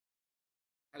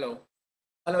Hello.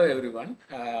 Hello, everyone.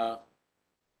 So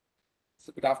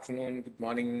good afternoon, good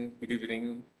morning, good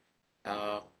evening.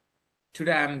 Uh,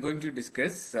 Today I'm going to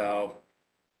discuss again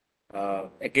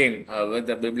with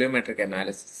the bibliometric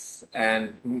analysis.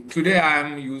 And today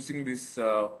I'm using this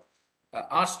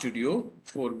R Studio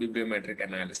for bibliometric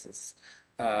analysis.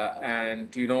 There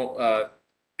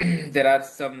are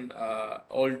some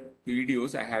old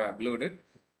videos I have uploaded.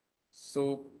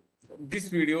 So this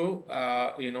video,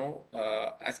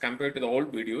 as compared to the old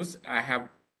videos, I have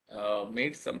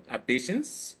made some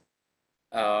updations.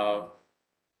 Uh,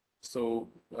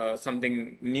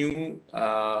 Something new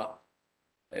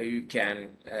you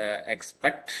can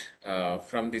expect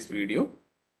from this video.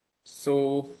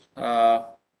 So, uh,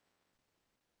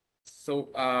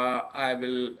 I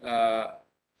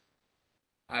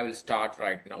will start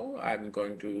right now. I'm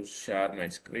going to share my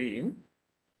screen.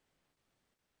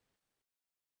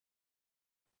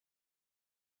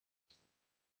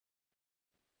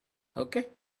 Okay.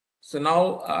 So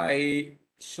now I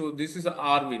show this is a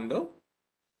R window.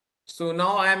 So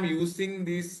now I am using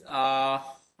this R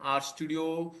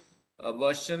Studio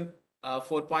version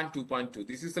 4.2.2.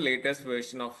 This is the latest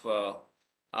version of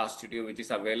R Studio which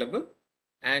is available.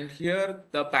 And here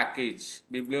the package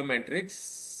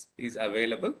Bibliometrics is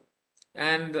available.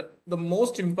 And the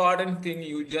most important thing,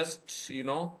 you just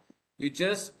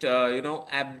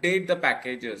update the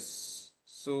packages.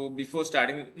 So before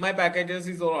starting, my packages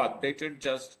is all updated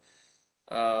just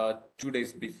 2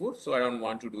 days before, so I don't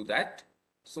want to do that.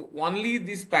 So only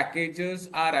these packages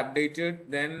are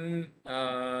updated, then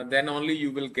only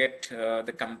you will get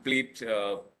the complete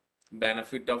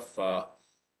benefit of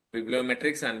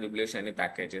Bibliometrics and Biblioshiny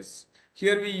packages.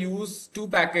 Here we use two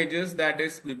packages, that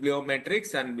is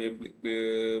Bibliometrics and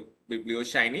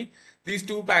Biblioshiny. These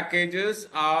two packages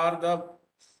are the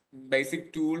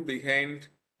basic tool behind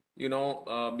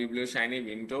Biblioshiny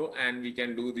window, and we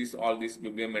can do all this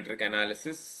bibliometric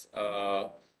analysis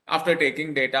after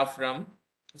taking data from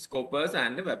Scopus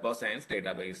and the Web of Science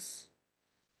database.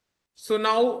 So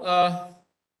now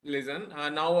listen,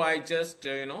 now I just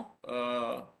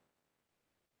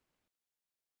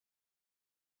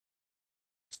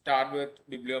start with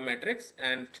bibliometrics,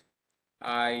 and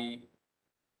I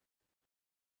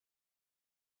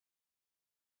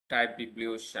type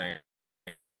Biblioshiny,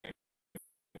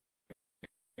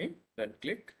 then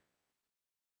click.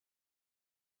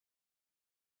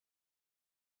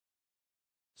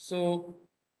 So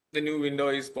the new window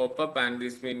is pop up, and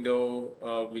this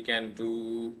window we can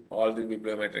do all the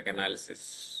bibliometric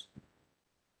analysis.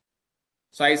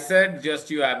 So I said just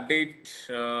you update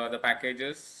the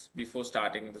packages before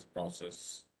starting this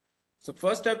process. So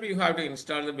first step, you have to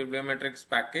install the bibliometrics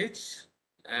package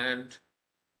and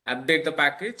update the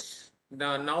package.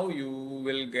 Now you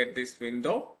will get this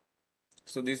window.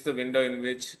 So this is the window in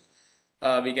which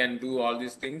we can do all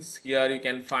these things. Here you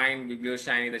can find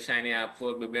Biblioshiny, the Shiny app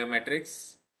for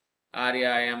bibliometrics,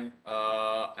 RAIM,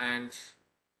 and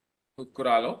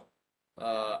Kuralo.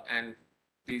 And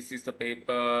this is the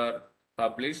paper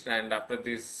published, and after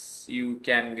this you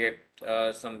can get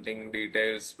something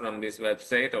details from this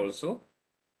website also.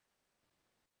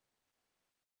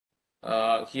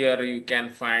 Here you can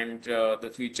find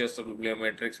the features of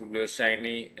Bibliometrics,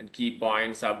 Biblioshiny, and key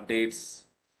points, updates,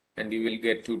 and you will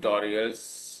get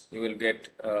tutorials. You will get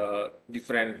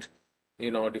different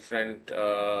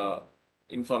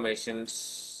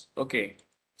informations. Okay,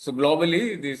 so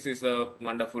globally this is a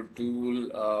wonderful tool.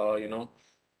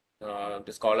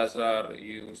 The scholars are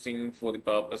using for the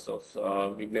purpose of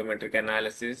bibliometric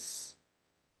analysis.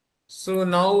 So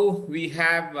now we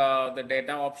have the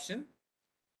data option.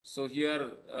 So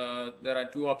here there are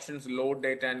two options: load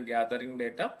data and gathering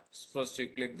data. First you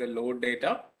click the load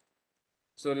data.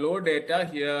 So load data,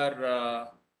 here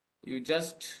you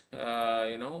just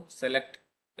select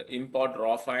import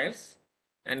raw files,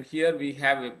 and here we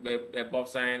have Web of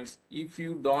Science. If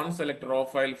you don't select raw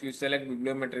file, if you select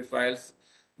bibliometric files,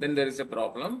 then there is a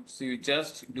problem. So you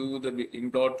just do the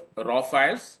import raw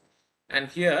files, and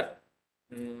here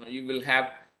you will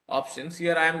have options.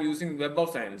 Here I am using Web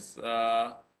of Science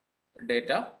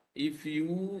data. If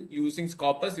you using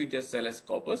Scopus, you just select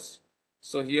Scopus.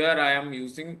 So here I am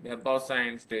using Web of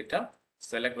Science data.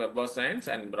 Select Web of Science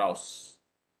and browse.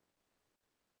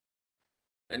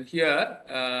 And here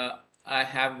I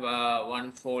have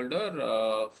one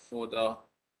folder for the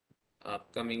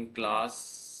upcoming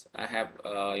class. I have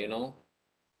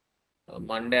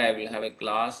Monday I will have a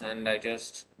class, and I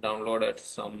just downloaded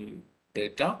some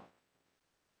data.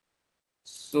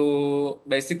 So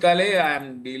basically I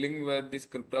am dealing with this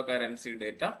cryptocurrency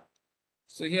data.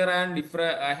 So here I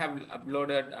have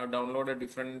downloaded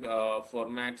different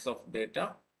formats of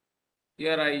data.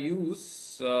 Here I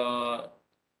use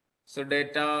so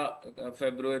data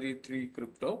February 3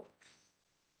 crypto.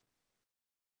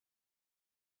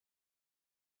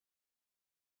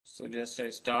 So just I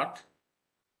start.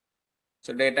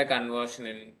 So data conversion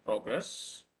in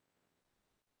progress.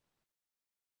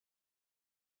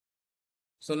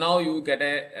 So now you get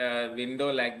a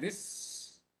window like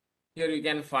this. Here you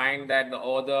can find that the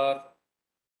author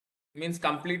means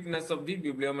completeness of the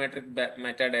bibliometric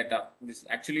metadata.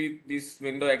 This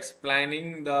window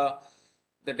explaining the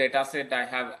data set I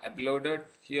have uploaded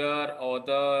here,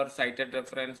 author, cited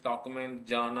reference, document,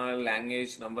 journal,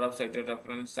 language, number of cited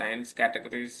reference, science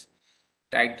categories,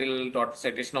 title, dot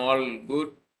citation, all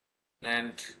good.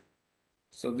 And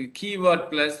so the keyword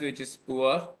plus, which is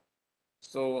poor.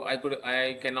 So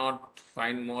I cannot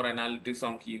find more analytics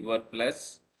on keyword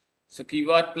plus. So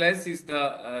keyword plus is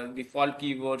the default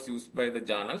keywords used by the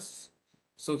journals.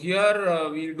 So here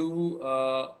we do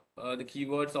the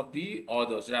keywords of the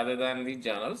authors rather than the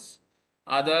journals.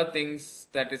 Other things,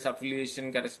 that is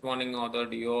affiliation, corresponding author,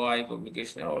 DOI,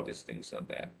 publication, all these things are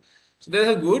there. So these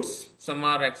are goods. Some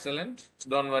are excellent. So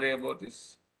don't worry about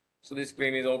this. So this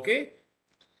screen is okay.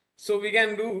 So we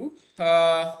can do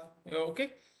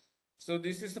okay. So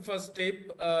this is the first step.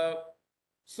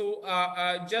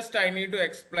 Just I need to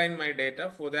explain my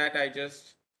data. For that, I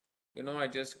just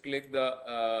click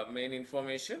the main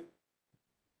information.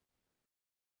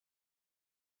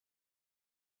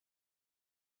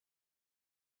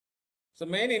 So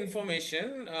main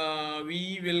information,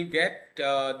 we will get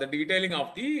the detailing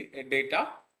of the data.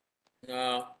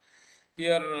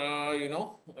 Here,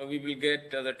 we will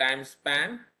get the time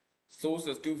span,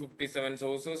 sources, 257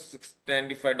 sources,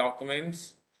 695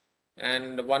 documents,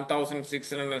 and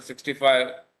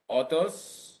 1665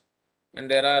 authors,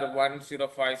 and there are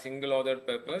 105 single authored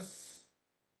papers,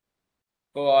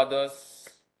 co-authors,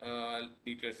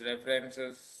 details,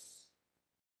 references.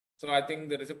 So I think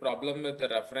there is a problem with the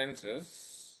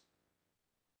references.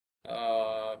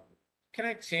 Can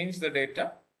I change the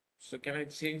data? So can I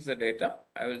change the data?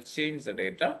 I will change the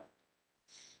data.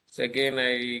 So again,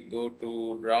 I go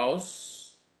to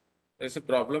browse. There's a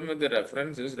problem with the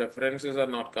references. References are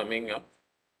not coming up.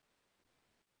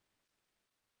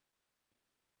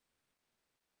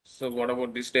 So what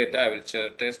about this data? I will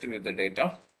test with the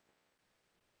data.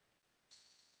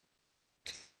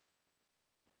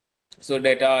 So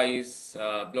data is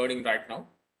uploading right now.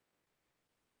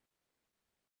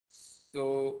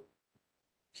 So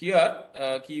here,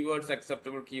 keywords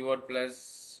acceptable, keyword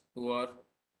plus poor.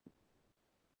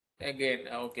 Again,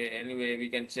 okay, anyway, we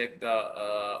can check the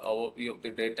overview of the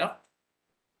data.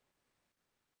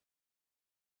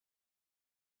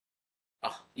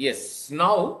 Yes,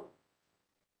 now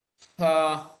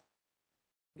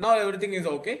everything is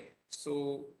okay.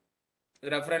 So the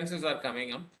references are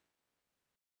coming up.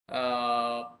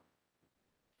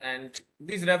 And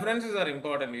these references are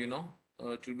important,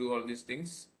 to do all these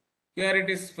things. Here it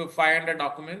is for 500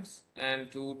 documents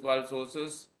and 212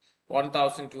 sources,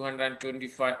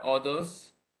 1225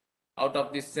 authors. Out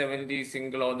of these 70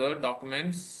 single author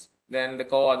documents, then the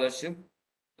co-authorship.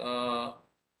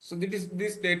 So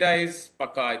this data is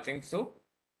Pakka, I think so.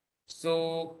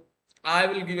 So I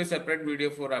will give a separate video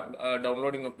for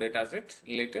downloading of dataset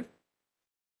later.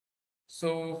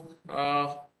 So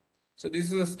so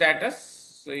this is the status.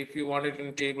 So if you want it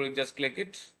in table, just click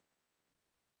it.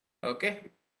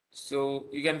 Okay. So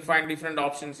you can find different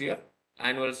options here.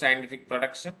 Annual scientific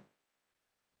production.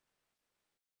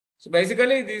 So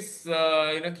basically, this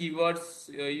keywords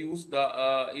used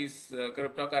is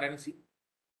cryptocurrency.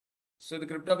 So the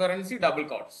cryptocurrency double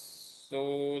quotes.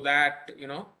 So that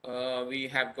we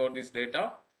have got this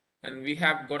data, and we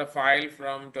have got a file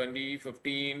from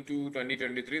 2015 to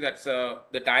 2023. That's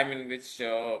the time in which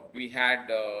we had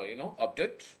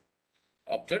opted.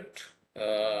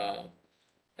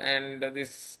 And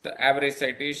this the average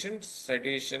citations.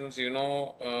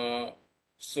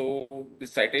 So the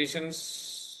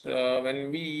citations, when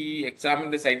we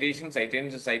examine the citations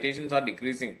are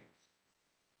decreasing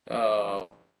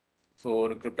for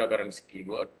cryptocurrency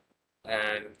keyword.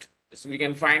 And so we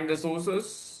can find the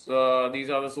sources. These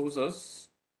are the sources.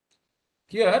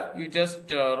 Here you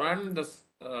just run this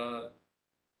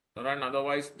run,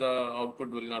 otherwise the output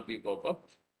will not be pop up.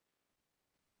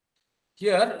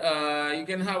 Here you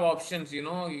can have options,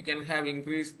 you can have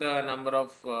increase the number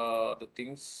of the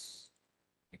things.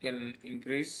 You can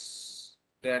increase,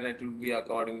 then it will be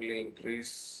accordingly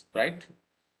increase, right?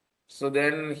 So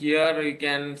then here you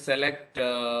can select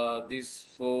this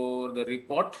for the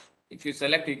report. If you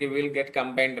select, you will get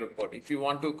combined report. If you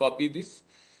want to copy this,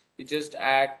 you just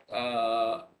add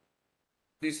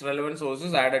these relevant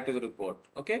sources added to the report.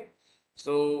 Okay.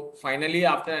 So finally,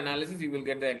 after analysis, you will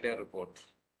get the entire report.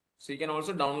 So you can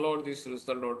also download this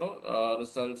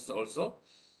results also.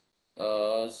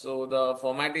 So the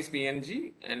format is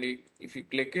PNG, and if you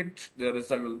click it, the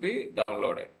result will be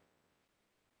downloaded.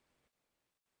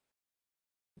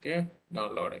 Okay,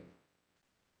 downloading.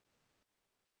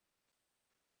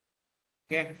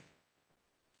 Okay.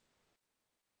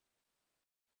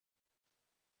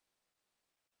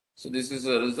 So this is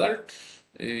a result.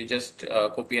 You just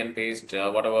copy and paste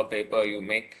whatever paper you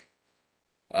make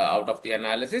out of the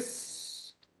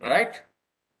analysis, right?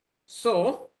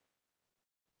 So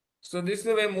this is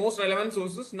the way most relevant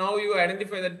sources. Now you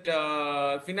identify that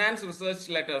Finance Research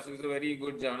Letters is a very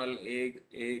good journal,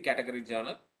 a category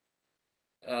journal.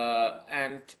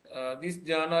 And this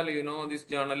journal, this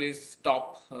journal is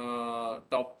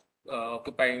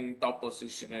occupying top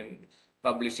position in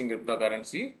publishing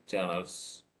cryptocurrency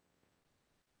journals.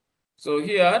 So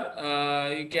here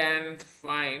you can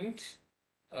find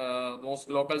most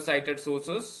local cited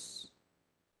sources.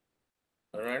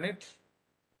 Run it.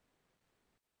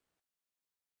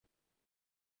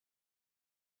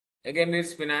 Again,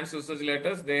 these finance research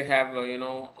letters, they have,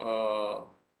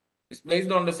 it's based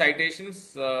on the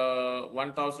citations,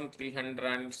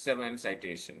 1,307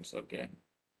 citations. Okay.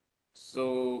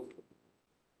 So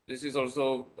this is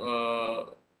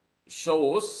also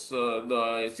shows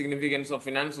the significance of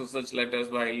finance research letters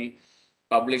while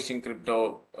publishing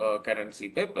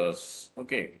cryptocurrency papers.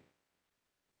 Okay.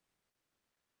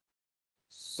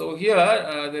 So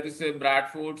here there is a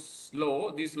Bradford's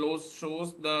law. This law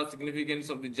shows the significance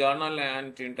of the journal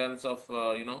and in terms of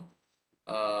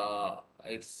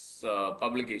its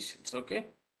publications. Okay,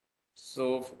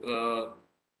 so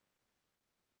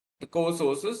the core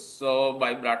sources. So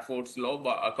by Bradford's law,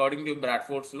 according to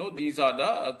Bradford's law, these are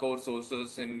the core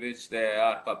sources in which they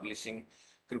are publishing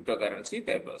cryptocurrency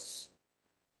papers.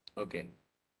 Okay.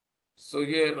 So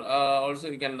here also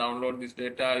you can download this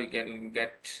data, you can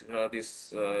get this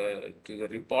to the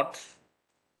report,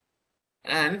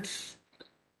 and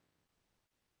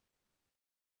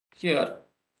here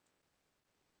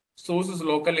sources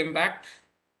local impact.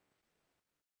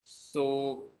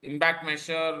 So impact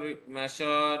measure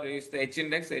is the H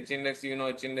index. H index,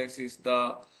 H index is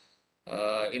the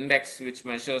index which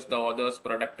measures the author's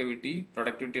productivity.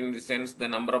 Productivity in the sense the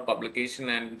number of publication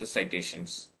and the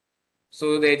citations.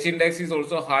 So the H index is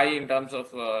also high in terms of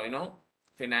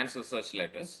finance research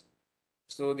letters.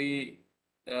 So the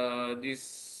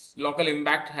this local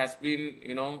impact has been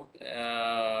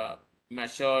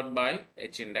measured by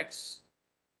H index.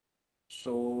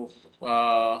 So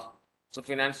so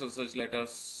finance research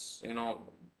letters,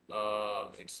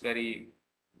 it's very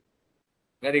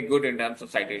good in terms of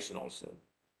citation also.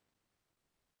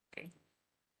 Okay.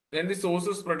 Then the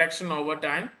sources protection over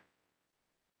time.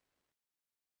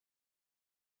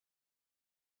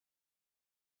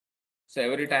 So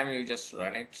every time you just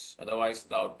run it, otherwise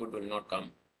the output will not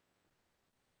come.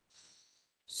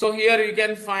 So here you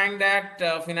can find that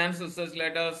finance research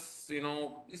letters,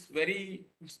 is very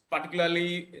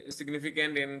particularly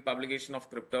significant in publication of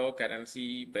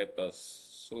cryptocurrency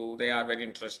papers. So they are very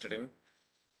interested in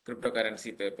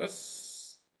cryptocurrency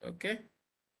papers. Okay.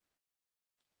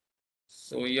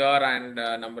 So year and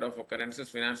number of occurrences,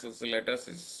 finance research letters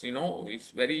is,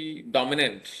 it's very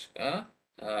dominant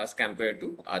as compared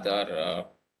to other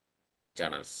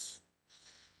channels.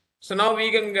 So now we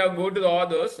can go to the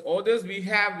authors. Authors, we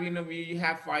have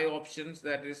 5 options,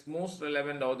 that is most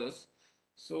relevant authors.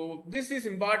 So this is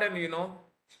important,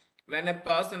 when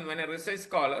a research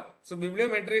scholar. So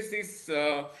bibliometrics is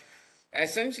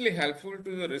essentially helpful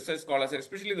to the research scholars,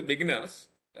 especially the beginners.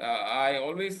 I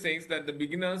always say that the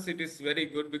beginners, it is very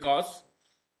good because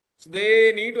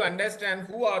they need to understand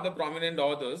who are the prominent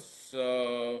authors,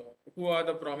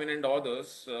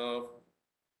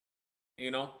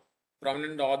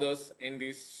 prominent authors in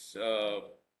this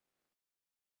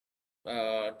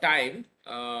time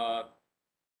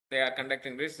they are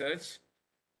conducting research,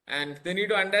 and they need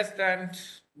to understand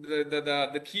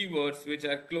the keywords which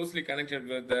are closely connected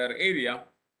with their area.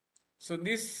 So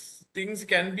these things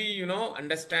can be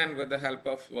understand with the help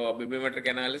of bibliometric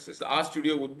analysis. R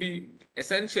Studio would be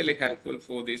essentially helpful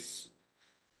for this,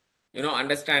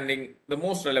 understanding the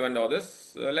most relevant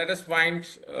authors. Let us find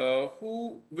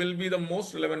who will be the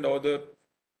most relevant author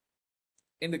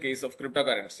in the case of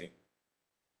cryptocurrency.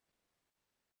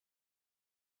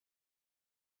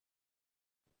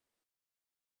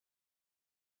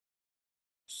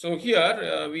 So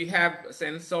here we have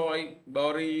Sensoy,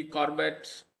 Bory,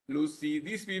 Corbett, Lucy.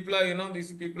 These people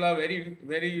are very,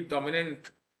 very dominant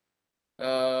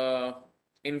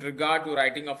in regard to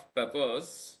writing of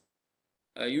papers.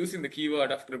 using the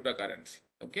keyword of cryptocurrency.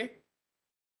 Okay.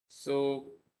 So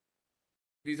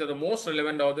these are the most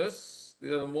relevant authors.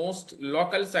 These are the most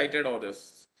local cited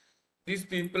authors. These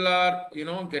people are,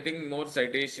 getting more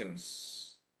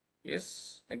citations.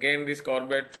 Yes. Again, this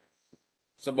Corbett,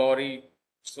 Sabori.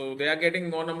 So they are getting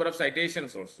more number of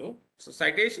citations also. So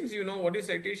citations, what is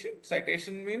citation?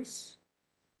 Citation means,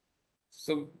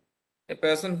 so a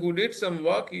person who did some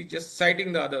work is just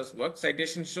citing the other's work.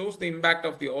 Citation shows the impact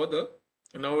of the author.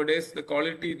 Nowadays, the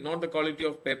quality, not the quality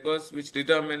of papers which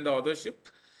determine the authorship.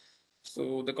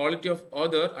 So the quality of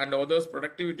author and author's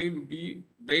productivity will be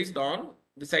based on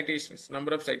the citations,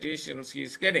 number of citations he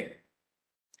is getting.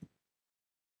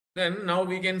 Then now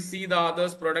we can see the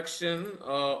author's production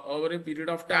over a period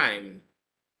of time.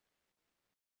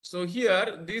 So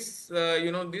here, this,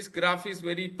 this graph is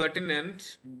very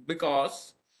pertinent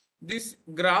because this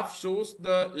graph shows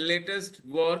the latest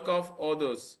work of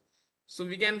authors. So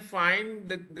we can find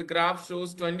the graph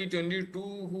shows 2022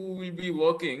 who will be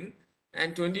working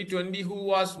and 2020 who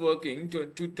was working, to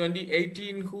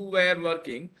 2018 who were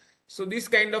working. So this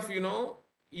kind of,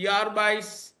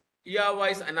 year-wise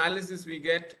analysis we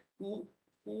get who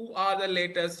are the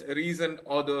latest recent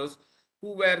authors,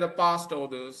 who were the past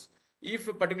authors, if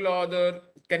a particular author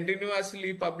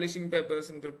continuously publishing papers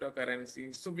in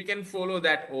cryptocurrency, so we can follow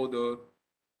that author.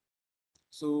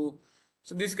 So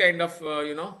this kind of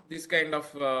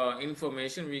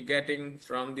information we getting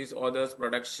from this author's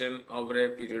production over a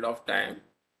period of time.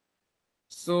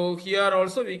 So here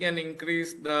also we can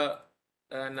increase the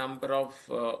number of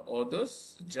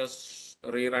authors. Just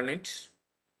rerun it.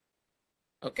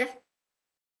 Okay.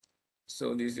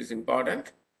 So this is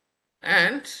important.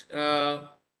 And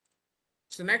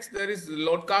so next there is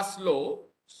Lodka's law.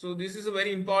 So this is a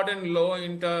very important law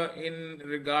in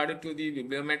regard to the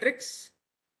bibliometrics.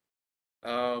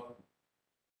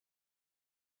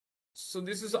 So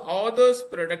this is author's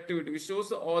productivity. It shows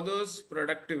the author's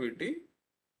productivity.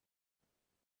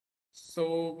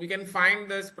 So we can find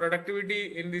this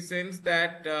productivity in the sense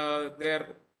that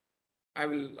I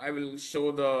will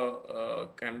show the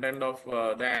content of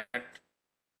that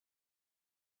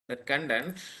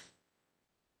content.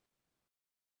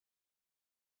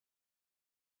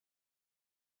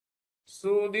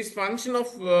 So this function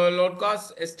of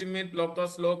Lodka's estimate,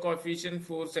 Lodka's law coefficient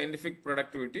for scientific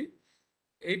productivity,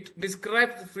 it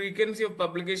describes the frequency of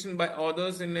publication by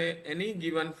authors in any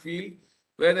given field,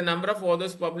 where the number of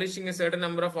authors publishing a certain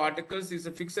number of articles is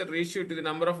a fixed ratio to the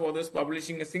number of authors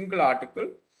publishing a single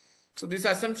article. So this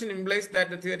assumption implies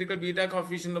that the theoretical beta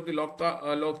coefficient of the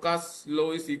Lodka's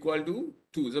law is equal to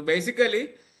 2. So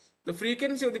basically, the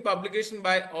frequency of the publication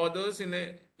by authors in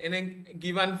a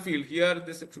given field, here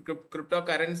this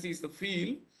cryptocurrency is the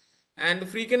field, and the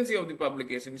frequency of the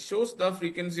publication shows the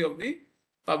frequency of the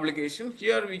publication.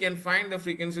 Here we can find the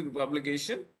frequency of the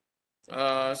publication.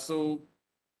 So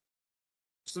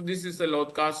this is the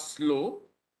Lodka's law,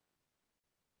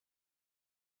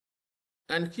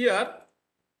 and here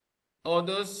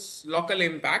authors local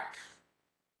impact.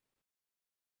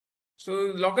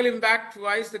 So local impact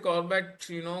wise, the Corbett,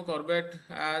 Corbett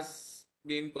has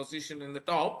been positioned in the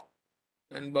top,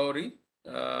 and Bowery.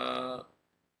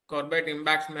 Corbett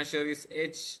impact measure is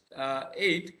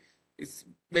H8. It's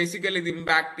basically the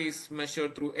impact is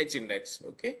measured through H index.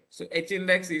 Okay, so H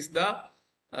index is the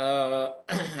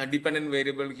dependent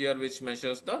variable here which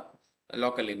measures the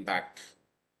local impact.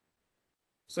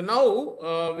 So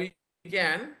now we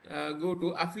can go to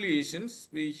affiliations.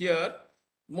 We here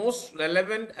most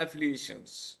relevant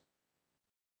affiliations.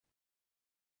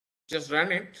 Just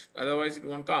run it, otherwise it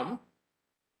won't come.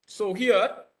 So here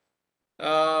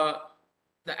the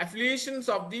affiliations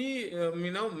of the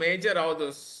major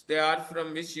authors, they are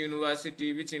from which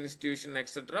university, which institution,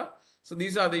 etc. So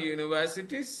these are the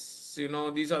universities.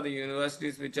 These are the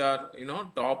universities which are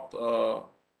top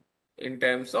in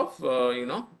terms of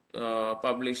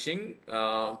publishing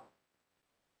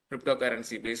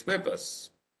cryptocurrency based papers.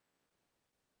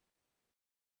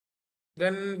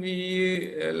 Then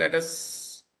we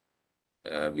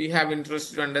we have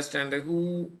interest to understand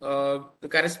who the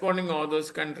corresponding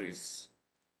authors countries.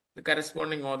 The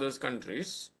corresponding authors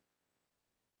countries.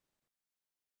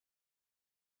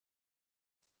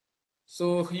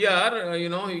 So here,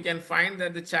 you can find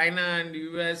that the China and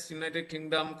US, United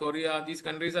Kingdom, Korea, these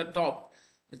countries are top.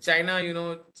 China,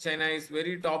 China is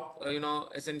very top,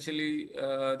 essentially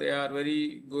they are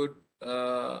very good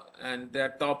and they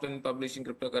are top in publishing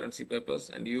cryptocurrency papers,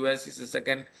 and US is the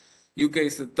second, UK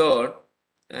is the third,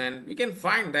 and we can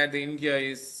find that the India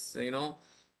is,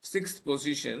 sixth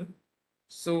position.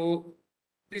 So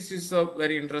this is a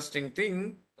very interesting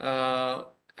thing,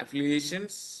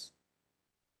 affiliations.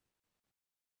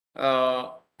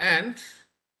 And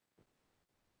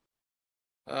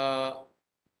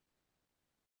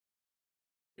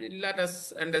let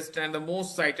us understand the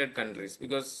most cited countries,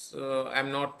 because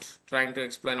I'm not trying to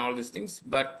explain all these things,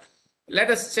 but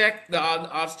let us check the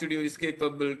R Studio is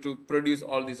capable to produce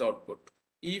all this output.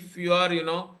 If you are,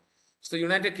 so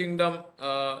United Kingdom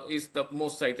is the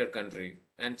most cited country,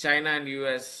 and China and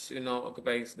US,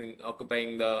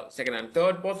 occupying the second and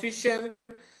third position.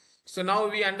 So now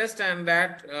we understand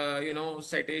that,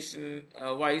 citation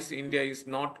wise, India is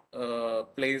not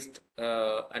placed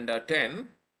under 10.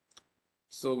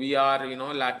 So we are,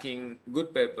 lacking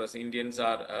good papers. Indians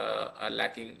are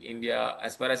lacking. India,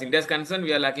 as far as India is concerned,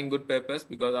 we are lacking good papers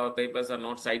because our papers are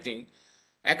not citing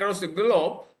across the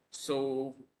globe.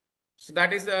 So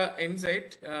that is the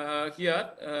insight. Here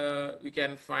you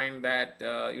can find that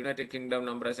United Kingdom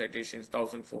number of citations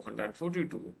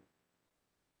 1,442.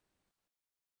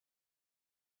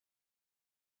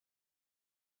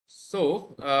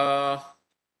 So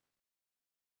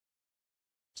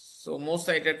most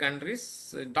cited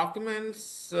countries, documents.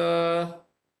 So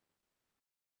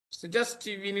just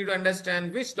we need to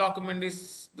understand which document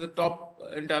is the top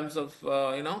in terms of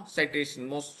citation,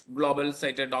 most global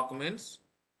cited documents.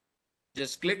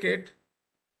 Just click it.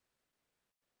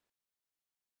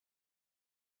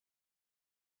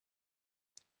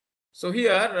 So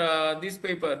here this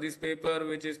paper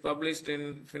which is published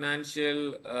in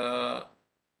Financial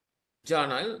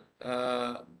Journal,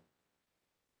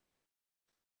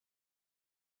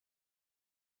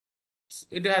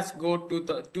 it has got to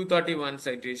 231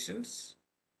 citations.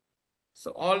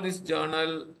 So all this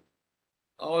journal,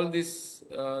 all these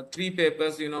three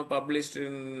papers, published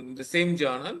in the same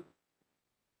journal,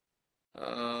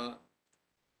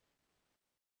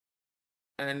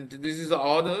 and this is the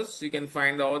authors. You can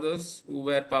find the authors who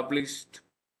were published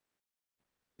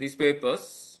these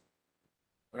papers,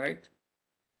 right?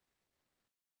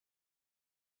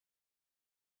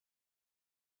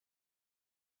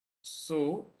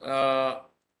 So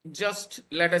just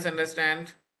let us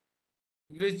understand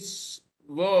which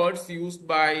words used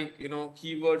by,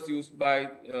 keywords used by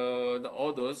the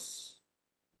authors.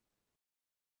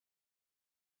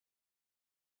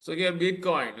 So here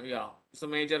Bitcoin, yeah, it's a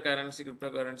major currency,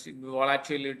 cryptocurrency,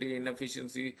 volatility,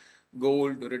 inefficiency,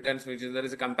 gold, returns, which is there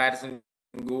is a comparison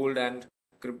gold and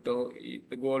crypto.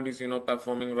 The gold is,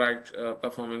 performing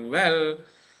performing well.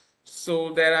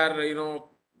 So there are,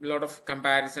 a lot of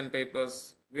comparison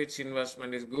papers, which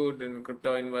investment is good in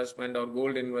crypto investment or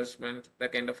gold investment.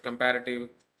 That kind of comparative,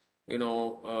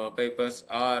 papers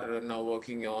are now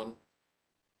working on.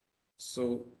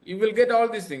 So you will get all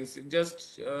these things.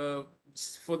 Just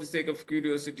for the sake of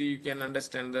curiosity, you can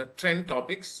understand the trend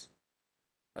topics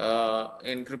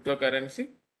in cryptocurrency.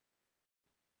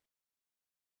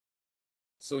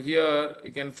 So here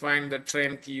you can find the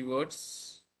trend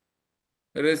keywords: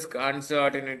 risk,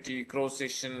 uncertainty, cross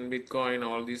section, Bitcoin,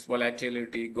 all this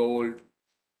volatility, gold,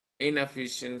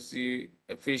 inefficiency,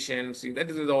 efficiency. That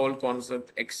is the whole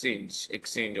concept.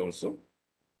 Exchange also.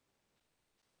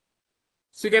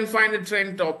 So you can find a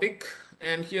trend topic,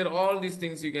 and here all these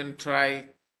things you can try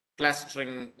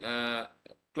clustering,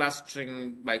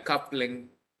 clustering by coupling.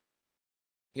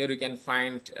 Here you can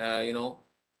find,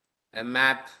 a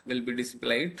map will be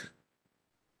displayed.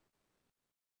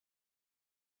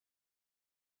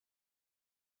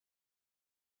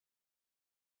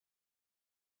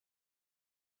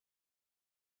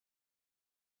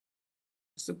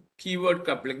 So keyword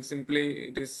coupling, simply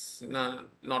it is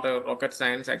not a rocket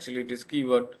science. Actually, it is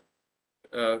keyword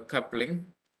coupling.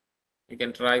 You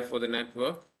can try for the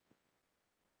network.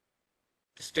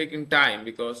 It's taking time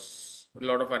because a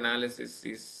lot of analysis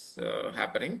is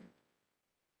happening.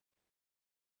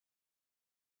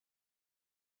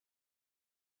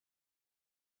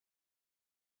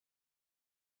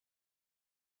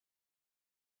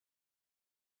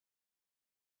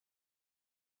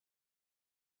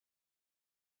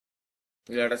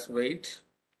 Let us wait.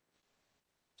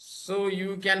 So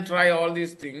you can try all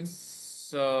these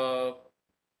things,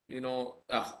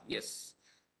 yes,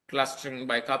 clustering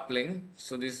by coupling.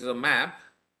 So this is a map,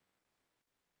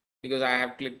 because I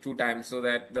have clicked 2 times so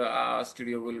that the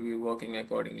studio will be working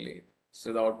accordingly.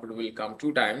 So the output will come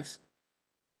 2 times.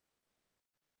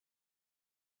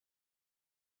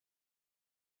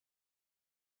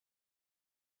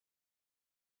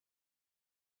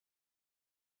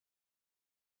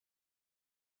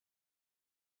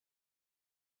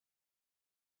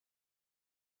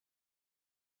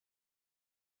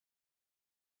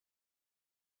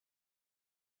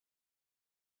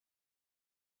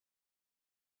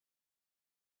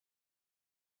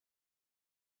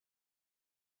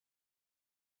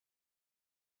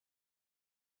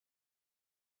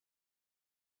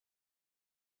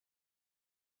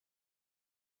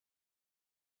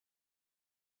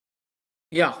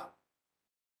 Yeah.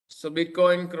 So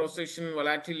Bitcoin cross-section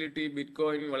volatility,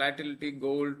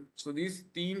 gold. So these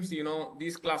themes,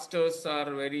 these clusters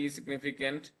are very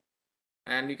significant,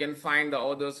 and you can find the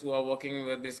authors who are working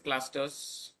with these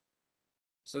clusters.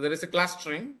 So there is a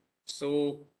clustering.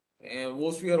 So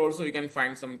Wosphere also you can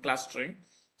find some clustering.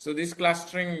 So this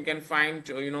clustering you can find,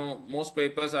 most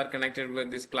papers are connected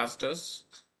with these clusters.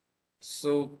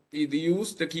 So they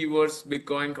use the keywords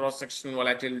Bitcoin cross-section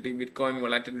volatility,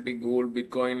 gold,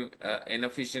 Bitcoin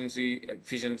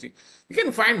efficiency. You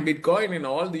can find Bitcoin in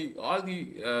all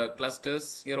the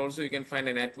clusters. Here also you can find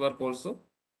a network also.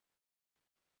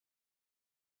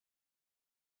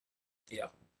 Yeah.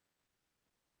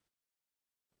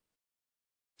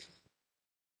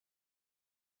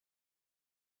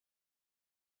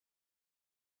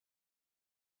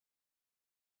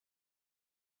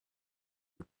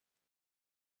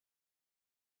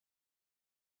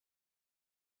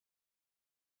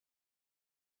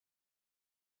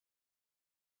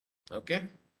 Okay.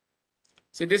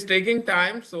 So it is taking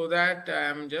time, so that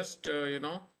I'm just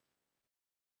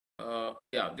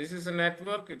yeah, this is a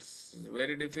network. It's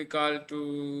very difficult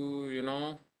to,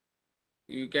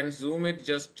 you can zoom it,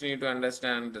 just need to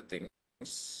understand the things.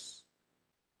 It's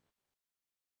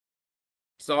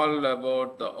all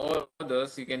about the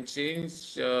orders. You can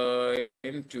change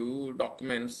into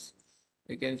documents.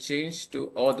 You can change to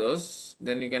orders.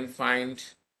 Then you can find,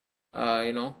 uh,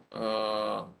 you know,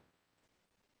 uh,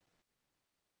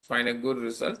 find a good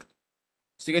result.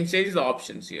 So you can change the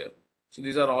options here. So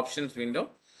these are options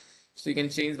window. So you can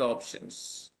change the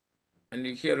options. And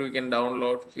here we can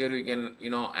download. Here we can,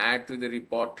 add to the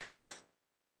report.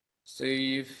 So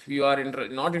if you are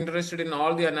not interested in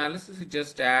all the analysis, you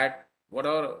just add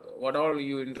whatever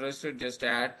you interested, just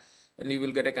add, and you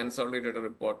will get a consolidated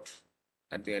report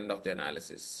at the end of the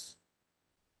analysis.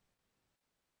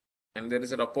 And there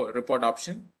is a report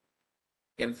option.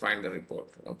 You can find the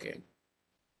report. Okay.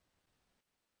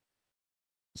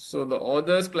 So the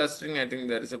authors clustering, I think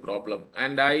there is a problem,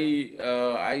 and I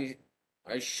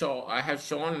have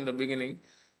shown in the beginning.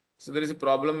 So there is a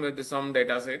problem with some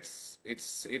data sets.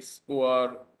 It's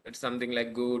poor. It's something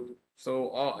like good.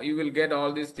 So you will get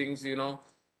all these things, uh,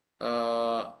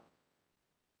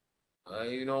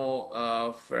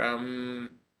 from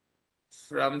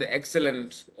the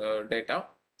excellent data.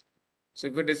 So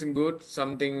if it isn't good,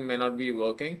 something may not be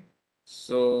working.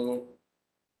 So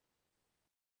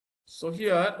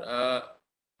here,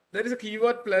 there is a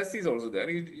keyword plus is also there.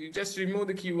 You just remove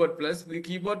the keyword plus. The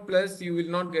keyword plus, you will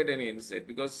not get any insight,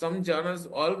 because some journals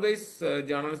always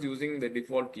journals using the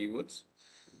default keywords.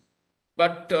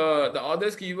 But the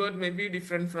others keyword may be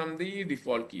different from the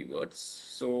default keywords.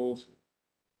 So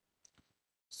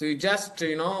you just,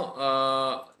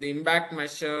 the impact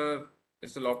measure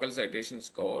is the local citation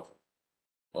score,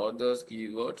 others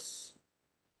keywords,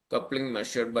 coupling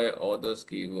measured by others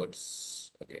keywords.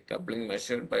 Okay, coupling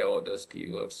measured by others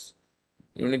keywords.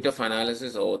 Unit of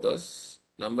analysis authors.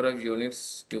 Number of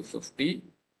units 250.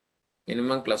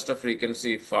 Minimum cluster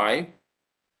frequency 5.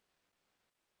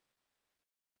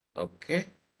 Okay,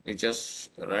 you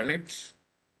just run it.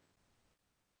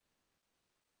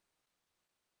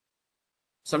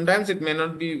 Sometimes it may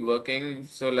not be working,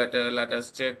 so let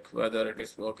us check whether it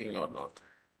is working or not.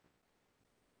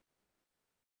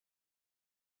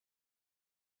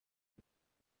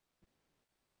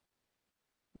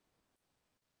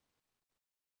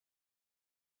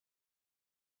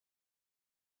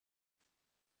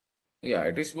 Yeah,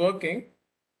 it is working.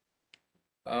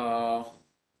 Uh,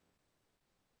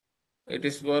 it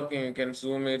is working. You can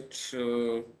zoom it.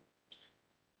 So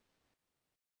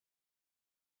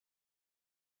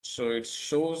it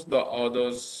shows the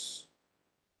others.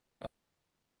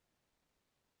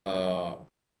 Uh,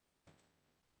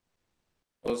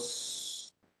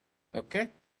 okay.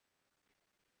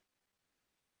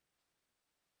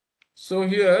 So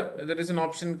here there is an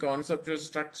option conceptual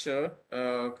structure.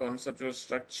 Conceptual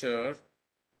structure.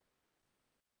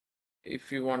 If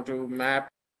you want to map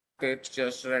it,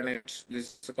 just run it.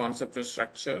 This is a conceptual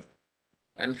structure.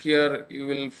 And here you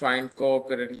will find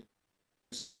co-occurrence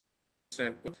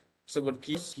network. So what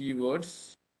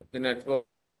keywords, the network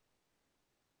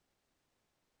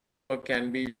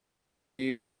can be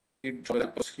here,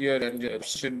 and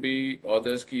should be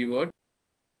others keywords.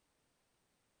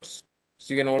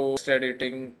 So you can also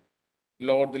editing,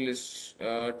 load the list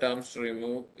terms to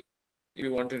remove. If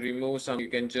you want to remove some, you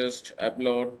can just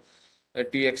upload a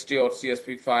txt or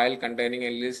csv file containing a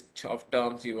list of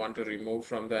terms you want to remove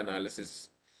from the analysis.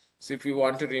 So if you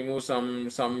want to remove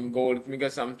some goals,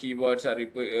 because some keywords are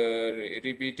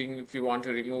repeating, if you want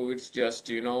to remove it, just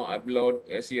upload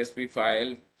a csv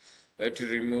file to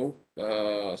remove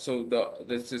so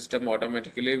the system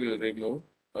automatically will remove.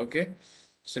 Okay.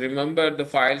 So remember the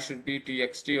file should be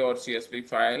txt or csv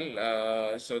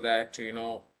file, so that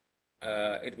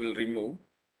it will remove.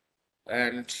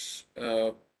 And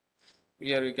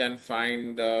here you can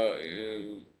find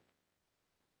the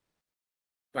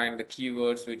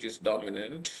keywords which is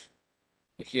dominant.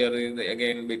 Here is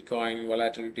again Bitcoin,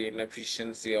 volatility,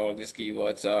 inefficiency. All these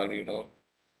keywords are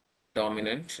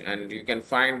dominant, and you can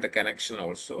find the connection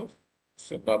also.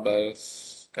 So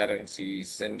bubbles, currencies,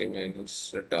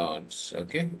 sentiments, returns.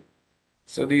 Okay.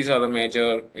 So these are the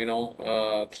major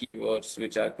keywords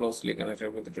which are closely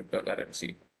connected with the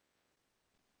cryptocurrency.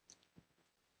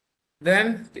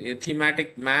 Then the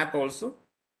thematic map also.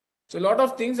 So a lot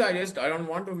of things I don't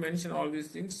want to mention all these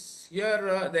things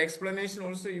here. The explanation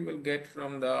also you will get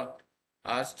from the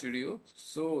R Studio.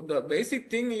 So the basic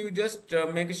thing, you just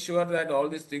make sure that all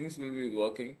these things will be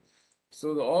working.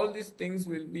 So all these things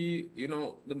will be,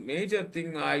 the major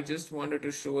thing I just wanted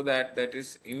to show that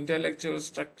is intellectual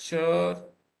structure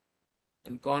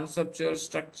and conceptual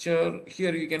structure.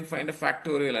 Here you can find a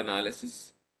factorial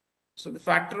analysis. So the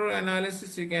factorial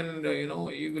analysis, you can,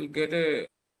 you will get a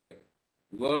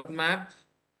word map,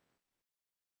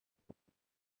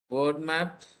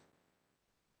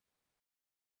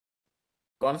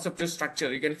 conceptual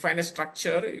structure. You can find a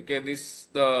structure. Okay,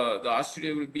 the R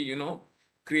Studio will be,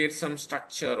 create some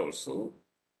structure also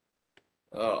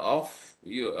of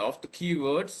the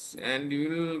keywords, and you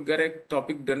will get a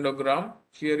topic dendrogram.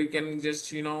 Here you can just,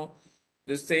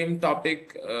 the same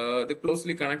topic, the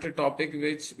closely connected topic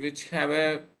which have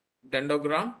a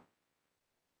dendrogram.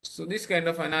 So this kind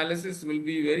of analysis will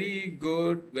be very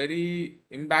good, very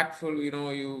impactful,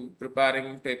 you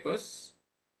preparing papers.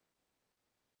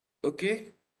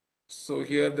 Okay. So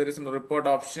here there is no report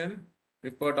option.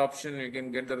 Report option, you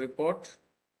can get the report.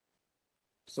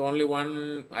 So only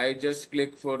one, I just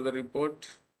click for the report.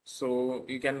 So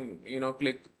you can,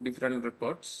 click different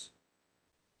reports.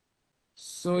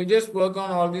 So you just work on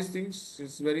all these things.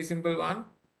 It's very simple one.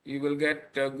 You will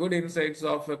get good insights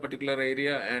of a particular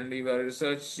area, and your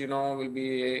research, will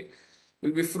be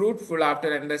fruitful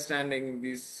after understanding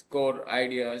these core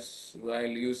ideas while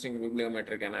using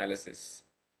bibliometric analysis.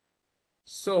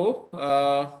 So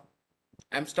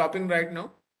I'm stopping right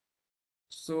now.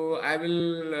 So I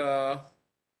will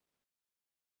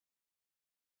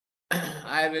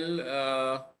I will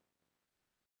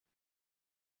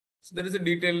so there is a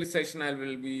detailed session I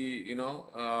will be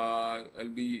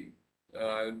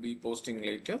I'll be posting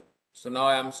later. So now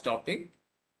I am stopping.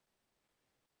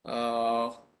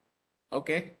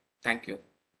 Okay, thank you.